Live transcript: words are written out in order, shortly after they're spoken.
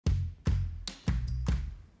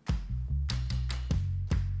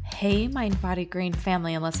Hey, Mind Body Green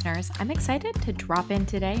family and listeners. I'm excited to drop in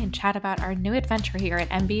today and chat about our new adventure here at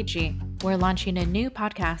MBG. We're launching a new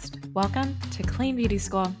podcast. Welcome to Clean Beauty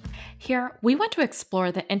School. Here, we want to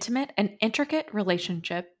explore the intimate and intricate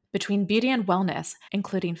relationship between beauty and wellness,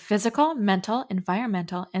 including physical, mental,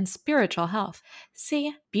 environmental, and spiritual health.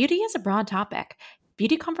 See, beauty is a broad topic.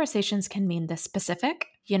 Beauty conversations can mean the specific,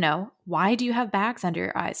 why do you have bags under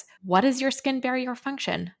your eyes? What is your skin barrier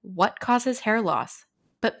function? What causes hair loss?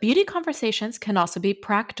 But beauty conversations can also be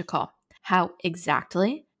practical. How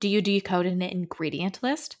exactly do you decode an ingredient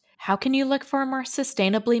list? How can you look for more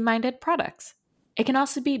sustainably minded products? It can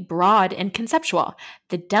also be broad and conceptual,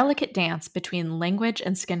 the delicate dance between language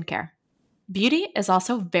and skincare. Beauty is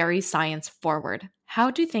also very science forward.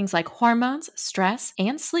 How do things like hormones, stress,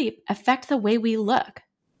 and sleep affect the way we look?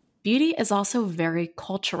 Beauty is also very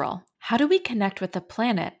cultural. How do we connect with the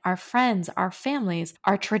planet, our friends, our families,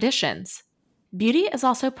 our traditions? Beauty is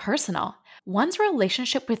also personal. One's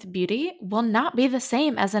relationship with beauty will not be the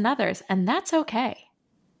same as another's, and that's okay.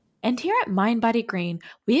 And here at Mind Body Green,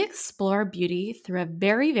 we explore beauty through a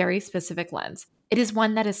very, very specific lens. It is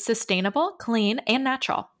one that is sustainable, clean, and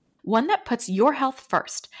natural. One that puts your health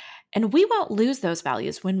first. And we won't lose those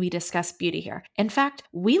values when we discuss beauty here. In fact,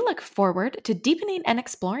 we look forward to deepening and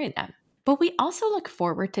exploring them. But we also look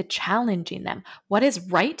forward to challenging them. What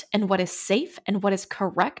is right and what is safe and what is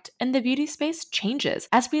correct in the beauty space changes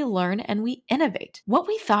as we learn and we innovate. What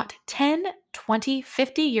we thought 10, 20,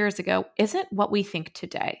 50 years ago isn't what we think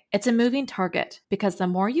today. It's a moving target because the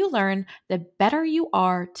more you learn, the better you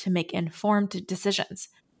are to make informed decisions.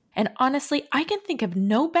 And honestly, I can think of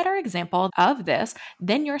no better example of this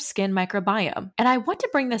than your skin microbiome. And I want to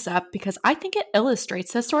bring this up because I think it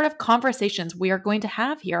illustrates the sort of conversations we are going to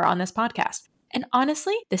have here on this podcast. And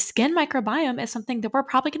honestly, the skin microbiome is something that we're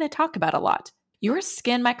probably going to talk about a lot. Your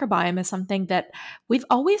skin microbiome is something that we've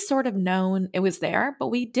always sort of known it was there, but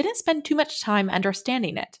we didn't spend too much time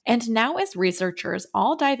understanding it. And now as researchers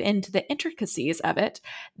all dive into the intricacies of it,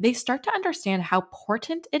 they start to understand how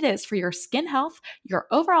important it is for your skin health, your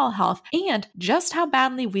overall health, and just how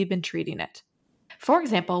badly we've been treating it. For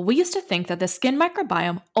example, we used to think that the skin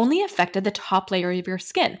microbiome only affected the top layer of your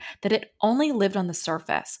skin, that it only lived on the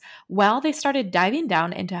surface. Well, they started diving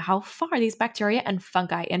down into how far these bacteria and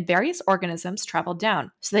fungi and various organisms traveled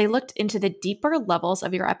down. So they looked into the deeper levels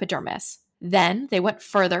of your epidermis. Then they went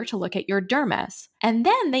further to look at your dermis. And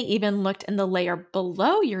then they even looked in the layer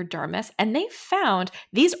below your dermis and they found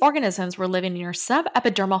these organisms were living in your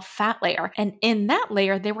subepidermal fat layer. And in that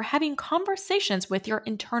layer, they were having conversations with your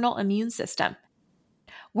internal immune system.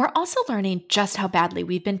 We're also learning just how badly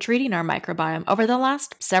we've been treating our microbiome over the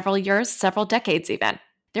last several years, several decades even.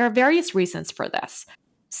 There are various reasons for this.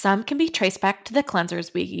 Some can be traced back to the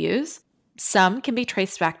cleansers we use. Some can be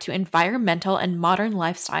traced back to environmental and modern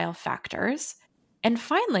lifestyle factors. And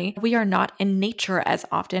finally, we are not in nature as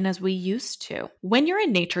often as we used to. When you're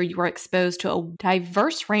in nature, you are exposed to a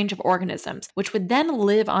diverse range of organisms, which would then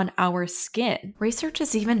live on our skin. Research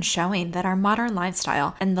is even showing that our modern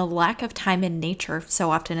lifestyle and the lack of time in nature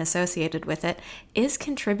so often associated with it is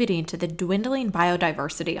contributing to the dwindling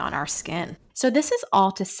biodiversity on our skin. So this is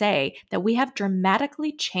all to say that we have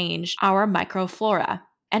dramatically changed our microflora.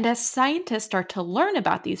 And as scientists start to learn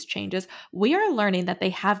about these changes, we are learning that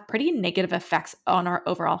they have pretty negative effects on our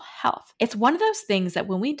overall health. It's one of those things that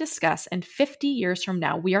when we discuss in 50 years from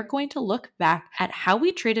now, we are going to look back at how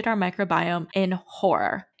we treated our microbiome in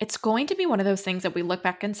horror. It's going to be one of those things that we look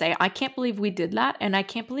back and say, I can't believe we did that, and I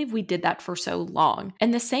can't believe we did that for so long.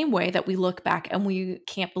 In the same way that we look back and we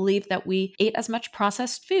can't believe that we ate as much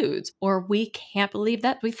processed foods, or we can't believe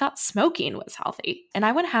that we thought smoking was healthy. And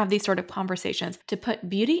I want to have these sort of conversations to put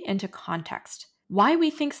beauty into context. Why we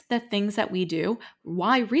think the things that we do,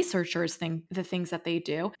 why researchers think the things that they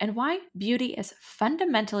do, and why beauty is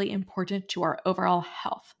fundamentally important to our overall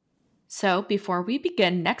health. So before we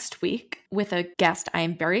begin next week with a guest I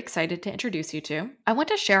am very excited to introduce you to, I want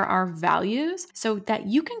to share our values so that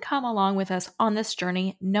you can come along with us on this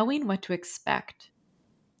journey knowing what to expect.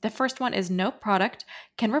 The first one is no product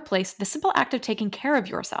can replace the simple act of taking care of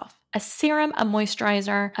yourself. A serum, a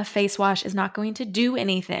moisturizer, a face wash is not going to do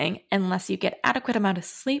anything unless you get adequate amount of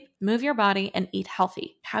sleep, move your body, and eat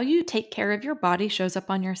healthy. How you take care of your body shows up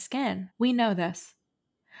on your skin. We know this.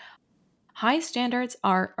 High standards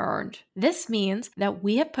are earned. This means that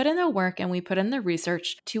we have put in the work and we put in the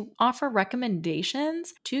research to offer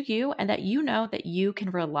recommendations to you and that you know that you can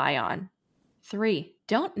rely on. 3,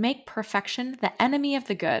 don't make perfection the enemy of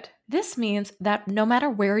the good. This means that no matter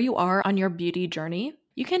where you are on your beauty journey,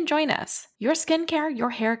 you can join us. Your skincare, your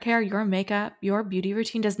hair care, your makeup, your beauty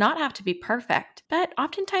routine does not have to be perfect, but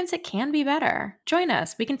oftentimes it can be better. Join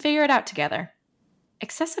us. We can figure it out together.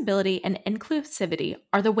 Accessibility and inclusivity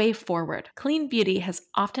are the way forward. Clean beauty has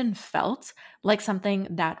often felt like something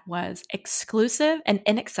that was exclusive and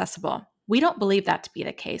inaccessible. We don't believe that to be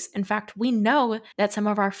the case. In fact, we know that some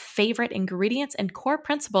of our favorite ingredients and core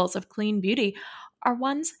principles of clean beauty are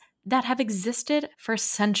ones that have existed for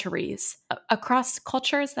centuries across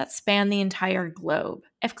cultures that span the entire globe.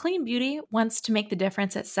 If clean beauty wants to make the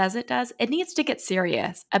difference it says it does, it needs to get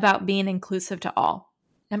serious about being inclusive to all.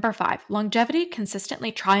 Number 5, longevity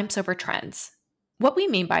consistently triumphs over trends. What we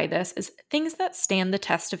mean by this is things that stand the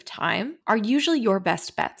test of time are usually your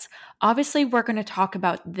best bets. Obviously, we're going to talk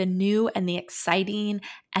about the new and the exciting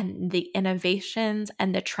and the innovations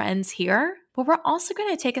and the trends here, but we're also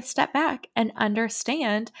going to take a step back and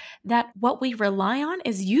understand that what we rely on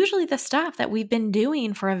is usually the stuff that we've been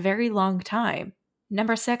doing for a very long time.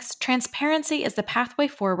 Number 6, transparency is the pathway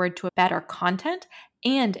forward to a better content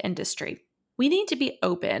and industry. We need to be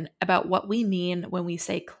open about what we mean when we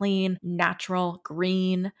say clean, natural,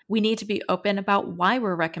 green. We need to be open about why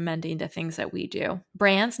we're recommending the things that we do.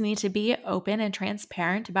 Brands need to be open and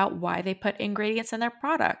transparent about why they put ingredients in their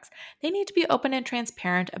products. They need to be open and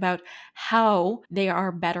transparent about how they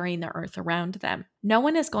are bettering the earth around them. No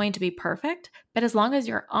one is going to be perfect, but as long as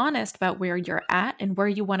you're honest about where you're at and where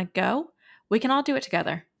you want to go, we can all do it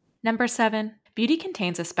together. Number 7, beauty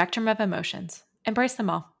contains a spectrum of emotions. Embrace them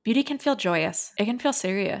all. Beauty can feel joyous. It can feel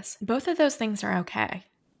serious. Both of those things are okay.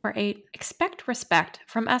 Number 8, expect respect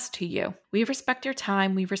from us to you. We respect your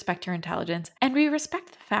time, we respect your intelligence, and we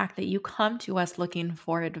respect the fact that you come to us looking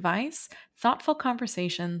for advice, thoughtful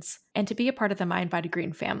conversations, and to be a part of the Mind Body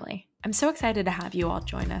Green family. I'm so excited to have you all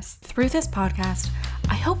join us. Through this podcast,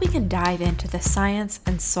 I hope we can dive into the science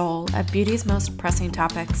and soul of beauty's most pressing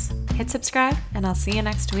topics. Hit subscribe, and I'll see you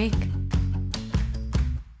next week.